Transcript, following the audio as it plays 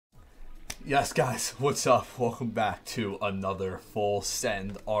Yes, guys, what's up? Welcome back to another full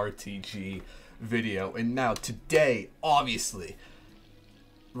send RTG video. And now today, obviously,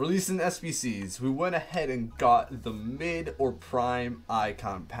 releasing SBCs, we went ahead and got the mid or prime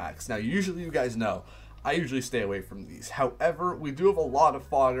icon packs. Now, usually you guys know, I usually stay away from these. However, we do have a lot of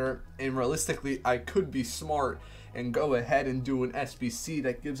fodder, and realistically, I could be smart and go ahead and do an SBC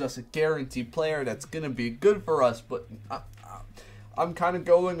that gives us a guaranteed player that's going to be good for us, but I'm kind of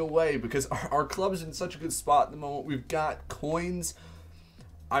going away because our club's in such a good spot at the moment. We've got coins.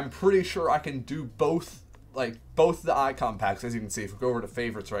 I'm pretty sure I can do both the icon packs, as you can see. If we go over to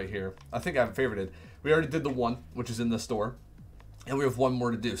favorites right here, I think I have favorited. We already did the one, which is in the store, and we have one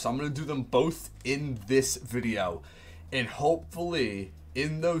more to do. So I'm going to do them both in this video, and hopefully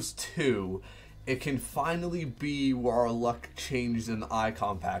in those two, it can finally be where our luck changes in the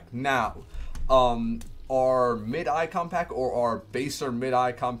icon pack. Now, our mid icon pack or our baser mid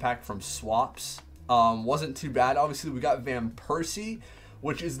icon pack from swaps wasn't too bad. Obviously, we got Van Persie,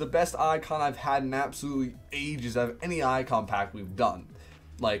 which is the best icon I've had in absolutely ages of any icon pack we've done.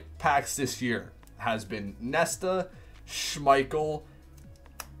 Like, packs this year has been Nesta, Schmeichel,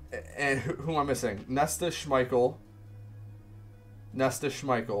 and who am I missing? Nesta, Schmeichel,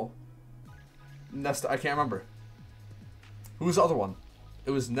 I can't remember. Who was the other one?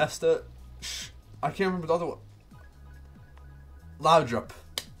 It was Nesta, I can't remember the other one. Laudrup.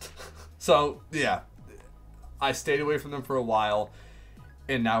 So, yeah. I stayed away from them for a while,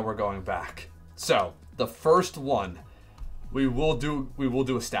 and now we're going back. So, the first one, we will do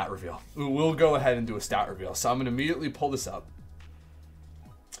a stat reveal. We will go ahead and do a stat reveal. So, I'm going to immediately pull this up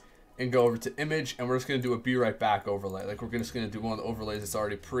and go over to image, and we're just going to do a be right back overlay. Like, we're just going to do one of the overlays that's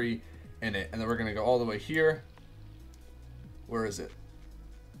already in it, and then we're going to go all the way here. Where is it?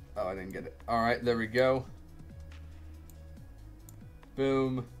 Oh, I didn't get it. All right, there we go.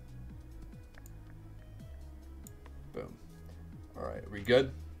 Boom. Boom. All right, are we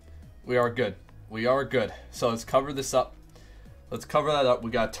good? We are good. We are good. So let's cover this up. Let's cover that up. We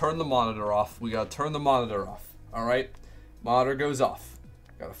got to turn the monitor off. All right, monitor goes off.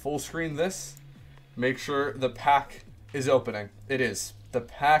 Got to full screen this. Make sure the pack is opening. It is. The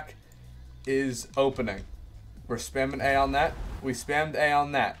pack is opening. We're spamming A on that. We spammed A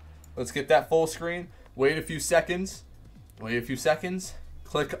on that. Let's get that full screen. Wait a few seconds.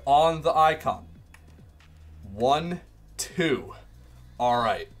 Click on the icon. 1, 2. All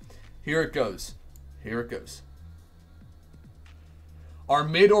right. Here it goes. Our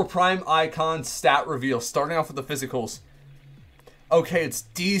mid or prime icon stat reveal. Starting off with the physicals. Okay, it's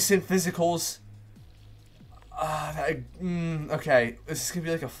decent physicals. Okay. Is this going to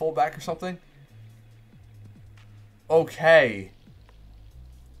be like a fullback or something? Okay.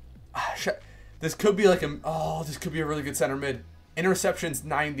 This could be like this could be a really good center mid. Interceptions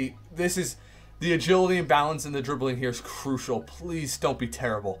 90. This is the agility and balance and the dribbling here is crucial. Please don't be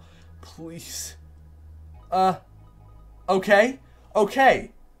terrible. Please. Okay.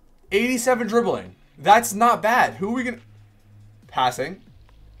 87 dribbling. That's not bad. Who are we gonna passing?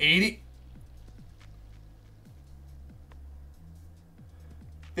 80.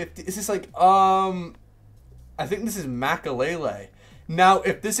 50. Is this like I think this is Makalele. Now,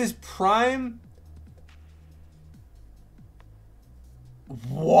 if this is prime...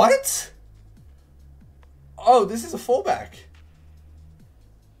 What? Oh, this is a fullback.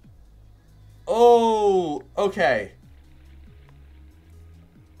 Oh, okay.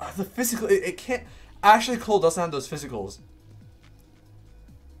 The physical... It can't... Ashley Cole doesn't have those physicals.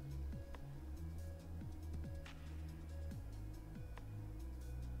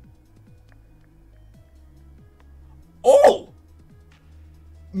 Oh!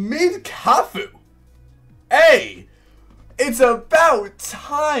 Mid Cafu. Hey, it's about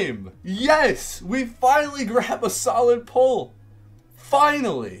time. Yes, we finally grab a solid pull.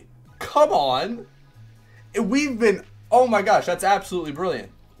 Finally. Come on. We've been, oh my gosh, that's absolutely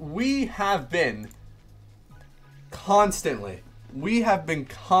brilliant. We have been constantly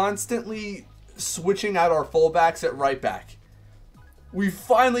switching out our fullbacks at right back. We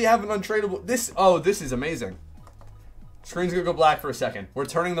finally have an untradeable, this is amazing. Screen's gonna go black for a second. We're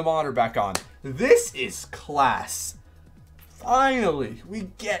turning the monitor back on. This is class. Finally, we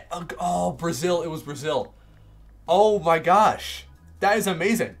get a... Oh, Brazil. It was Brazil. Oh my gosh. That is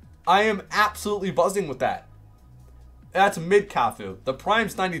amazing. I am absolutely buzzing with that. That's mid Cafu. The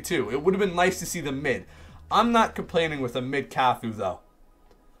prime's 92. It would have been nice to see the mid. I'm not complaining with a mid Cafu, though.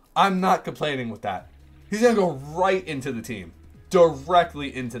 I'm not complaining with that. He's gonna go right into the team.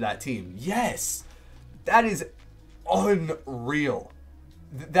 Directly into that team. Yes. That is... unreal.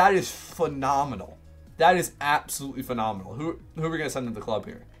 That is phenomenal. That is absolutely phenomenal. Who are we going to send to the club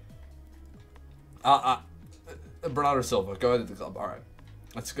here? Bernardo Silva, go ahead to the club. All right,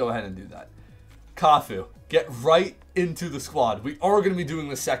 let's go ahead and do that. Cafu, get right into the squad. We are going to be doing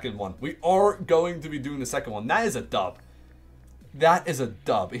the second one. That is a dub. That is a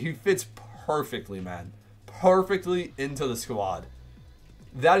dub. He fits perfectly, man. Perfectly into the squad.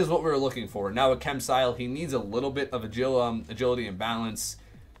 That is what we were looking for. Now with Chem-Style, he needs a little bit of agility and balance.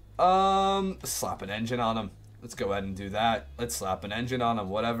 Slap an engine on him. Let's go ahead and do that. Let's slap an engine on him.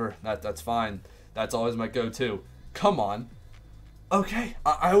 Whatever. That's fine. That's always my go-to. Come on. Okay.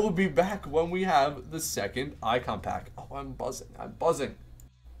 I will be back when we have the second icon pack. Oh, I'm buzzing. I'm buzzing.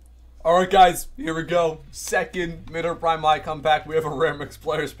 Alright, guys. Here we go. Second Mid-Or Prime icon pack. We have a Rare Mix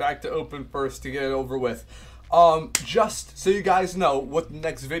Players pack to open first to get it over with. Just so you guys know what the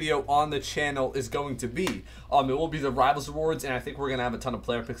next video on the channel is going to be. It will be the Rivals Awards, and I think we're going to have a ton of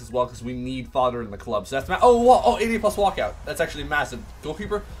player picks as well because we need fodder in the club. So that's 80 plus walkout. That's actually massive.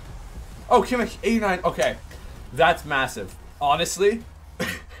 Goalkeeper? Oh, Kimmich, 89. Okay. That's massive. Honestly.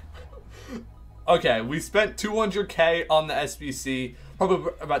 Okay, we spent 200k on the SBC.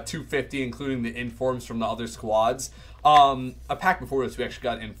 Probably about 250, including the informs from the other squads. A pack before this, we actually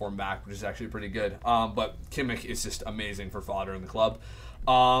got inform back, which is actually pretty good. But Kimmich is just amazing for fodder in the club.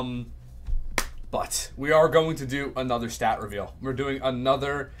 But we are going to do another stat reveal. We're doing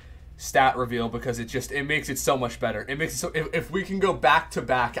another stat reveal because it makes it so much better. It makes it so if we can go back to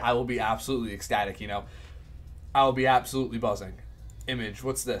back, I will be absolutely ecstatic. You know, I will be absolutely buzzing. Image,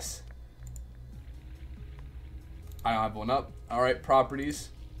 what's this? I don't have one up. All right, properties.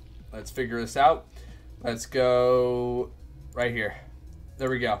 Let's figure this out. Let's go right here. There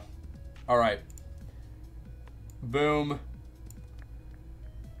we go. All right. Boom.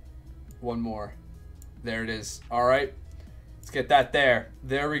 One more. There it is. All right. Let's get that there.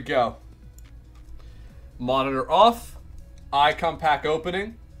 There we go. Monitor off. Icon pack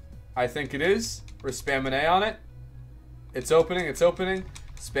opening. I think it is. We're spamming A on it. It's opening. It's opening.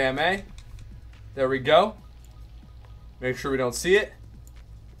 Spam A. There we go. Make sure we don't see it.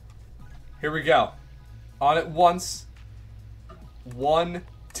 Here we go. On it once. 1,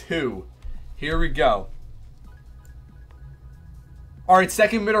 2. Here we go. Alright,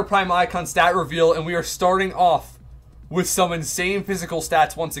 second Mid-Or Prime icon stat reveal, and we are starting off with some insane physical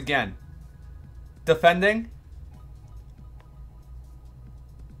stats once again. Defending.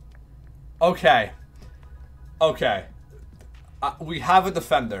 Okay. Okay. We have a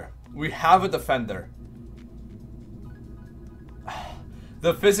defender. We have a defender.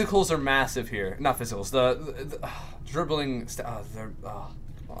 The physicals are massive here. Not physicals. The dribbling. Come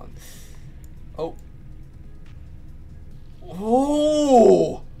on. Oh.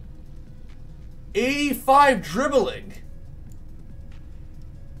 Oh. 85 dribbling.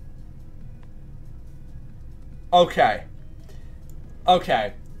 Okay.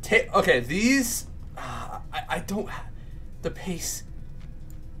 Okay. Okay. These. I don't. The pace.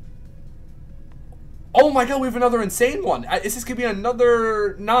 Oh my god, we have another insane one. Is this going to be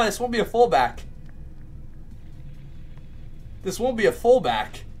another... No, this won't be a fullback. This won't be a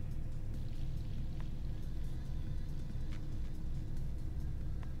fullback.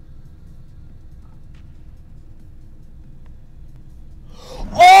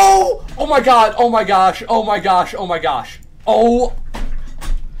 Oh! Oh my god, oh my gosh, oh my gosh, oh my gosh. Oh!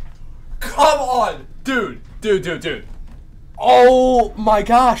 Come on! Dude. Oh my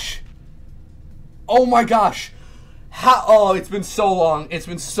gosh. Oh my gosh. Oh, it's been so long. It's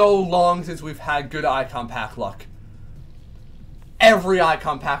been so long since we've had good icon pack luck. Every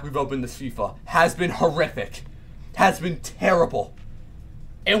icon pack we've opened this FIFA has been horrific. Has been terrible.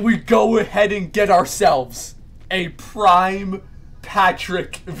 And we go ahead and get ourselves a prime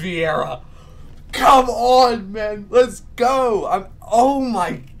Patrick Vieira. Come on, man. Let's go. Oh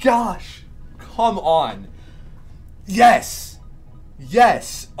my gosh. Come on. Yes.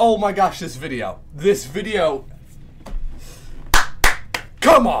 Yes. Oh my gosh, this video.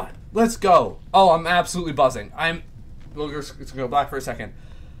 Come on. Let's go. Oh, I'm absolutely buzzing. We'll just go back for a second.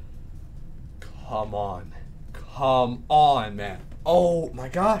 Come on. Come on, man. Oh my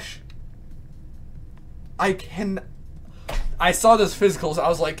gosh. I saw those physicals. I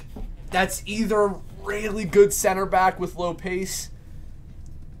was like, that's either really good center back with low pace.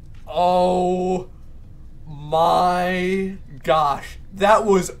 Oh my gosh. That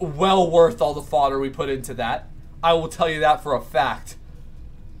was well worth all the fodder we put into that. I will tell you that for a fact.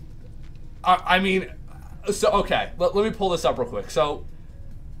 I mean, so, okay. Let me pull this up real quick. So,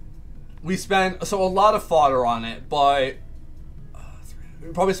 we spent, a lot of fodder on it, but we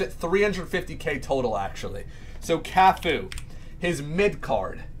probably spent 350k total, actually. So, Cafu, his mid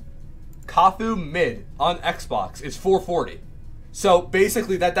card, Cafu mid on Xbox is 440. So,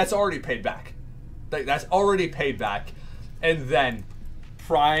 basically, that's already paid back. That's already paid back. And then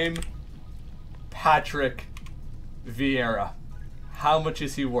Prime Patrick Vieira. How much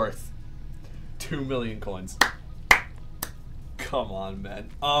is he worth? 2 million coins. Come on,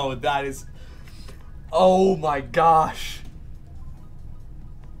 man. Oh, that is... Oh my gosh.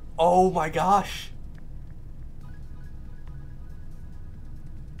 Oh my gosh.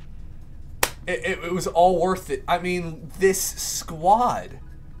 It was all worth it. I mean, this squad.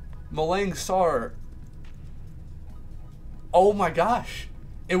 Malang Sarr. Oh my gosh.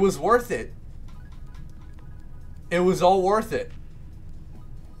 It was worth it. It was all worth it.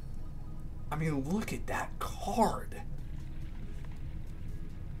 I mean, look at that card.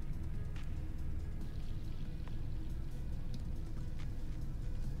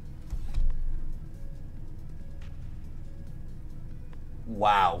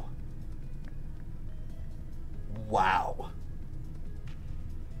 Wow. Wow.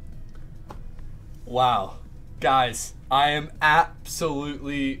 Wow. Guys, I am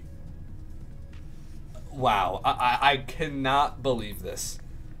absolutely... Wow. I cannot believe this.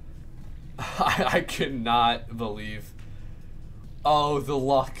 I cannot believe... Oh, the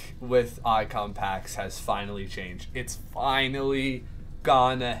luck with icon packs has finally changed. It's finally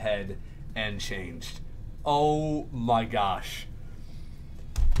gone ahead and changed. Oh my gosh.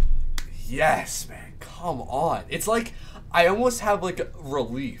 Yes, man. Come on. It's like I almost have like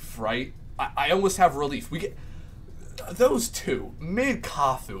relief, right? I almost have relief. We get those two, mid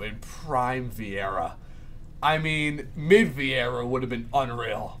Cafu and Prime Vieira. I mean, mid Vieira would have been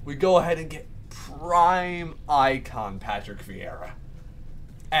unreal. We go ahead and get Prime Icon Patrick Vieira.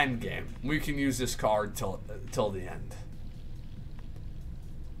 Endgame. We can use this card till the end.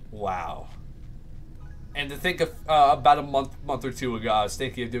 Wow. And to think of about a month or two ago, I was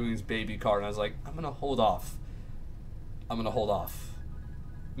thinking of doing his baby card, and I was like, I'm gonna hold off. I'm gonna hold off.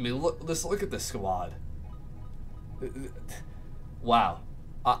 I mean, look at this squad. Wow.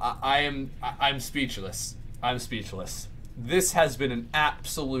 I'm speechless. I'm speechless. This has been an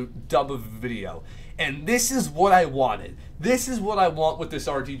absolute dub of a video. And this is what I wanted. This is what I want with this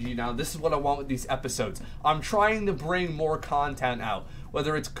RTG now. This is what I want with these episodes. I'm trying to bring more content out.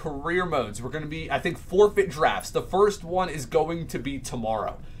 Whether it's career modes, we're going to be, I think, forfeit drafts. The first one is going to be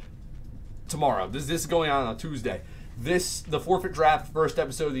tomorrow. Tomorrow. This is going on Tuesday. The forfeit draft first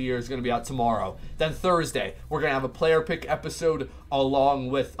episode of the year is going to be out tomorrow. Then Thursday, we're going to have a player pick episode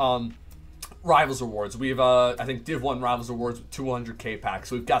along with Rivals Awards. We have, I think, Div 1 Rivals Awards with 200k packs.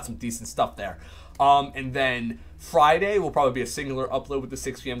 So we've got some decent stuff there. And then Friday will probably be a singular upload with the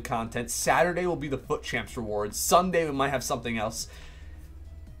 6 p.m. content. Saturday will be the Foot Champs Rewards. Sunday we might have something else.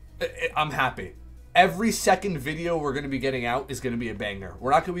 I'm happy. Every second video we're going to be getting out is going to be a banger. We're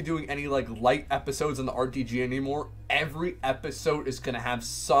not going to be doing any like light episodes on the RTG anymore. Every episode is going to have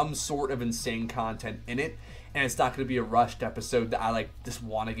some sort of insane content in it. And it's not going to be a rushed episode that I like just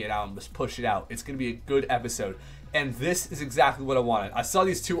want to get out and just push it out. It's going to be a good episode. And this is exactly what I wanted. I saw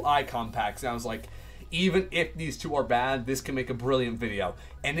these two icon packs and I was like, even if these two are bad, this can make a brilliant video.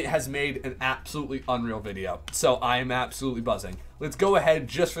 And it has made an absolutely unreal video. So I am absolutely buzzing. Let's go ahead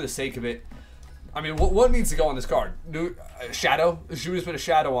just for the sake of it. I mean, what needs to go on this card? Shadow? Should we just put a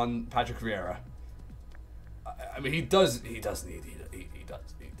shadow on Patrick Vieira? I mean, he does need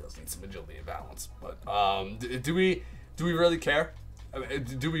some agility and balance. But do we really care?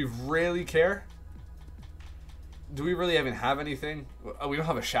 Do we really care? Do we really even have anything? We don't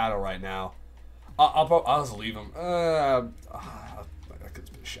have a shadow right now. I'll just leave him. I could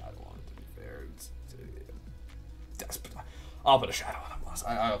put a shadow on it, to be fair. I'll put a shadow on him.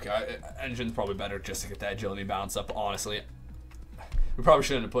 Okay, engine's probably better just to get that agility balance up, honestly. We probably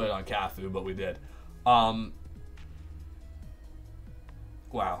shouldn't have put it on Cafu, but we did. Wow.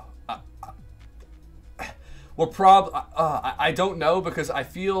 We're I don't know, because I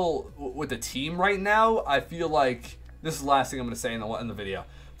feel with the team right now, I feel like this is the last thing I'm going to say in the video.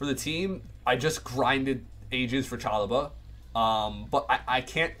 For the team, I just grinded ages for Chalobah, but I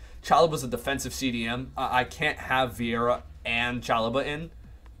can't. Chalobah's a defensive CDM. I can't have Vieira and Chalobah in.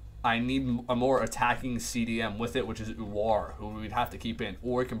 I need a more attacking CDM with it, which is Uwar, who we'd have to keep in,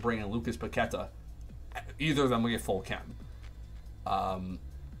 or we can bring in Lucas Paqueta. Either of them will get full chem.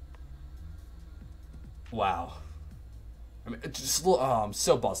 Wow. I mean, I'm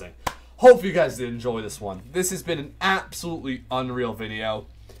so buzzing. Hope you guys did enjoy this one. This has been an absolutely unreal video.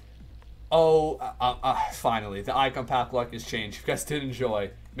 Oh, finally, the icon pack luck has changed. If you guys did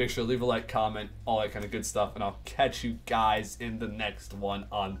enjoy, make sure to leave a like, comment, all that kind of good stuff, and I'll catch you guys in the next one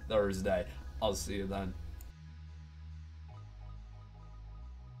on Thursday. I'll see you then.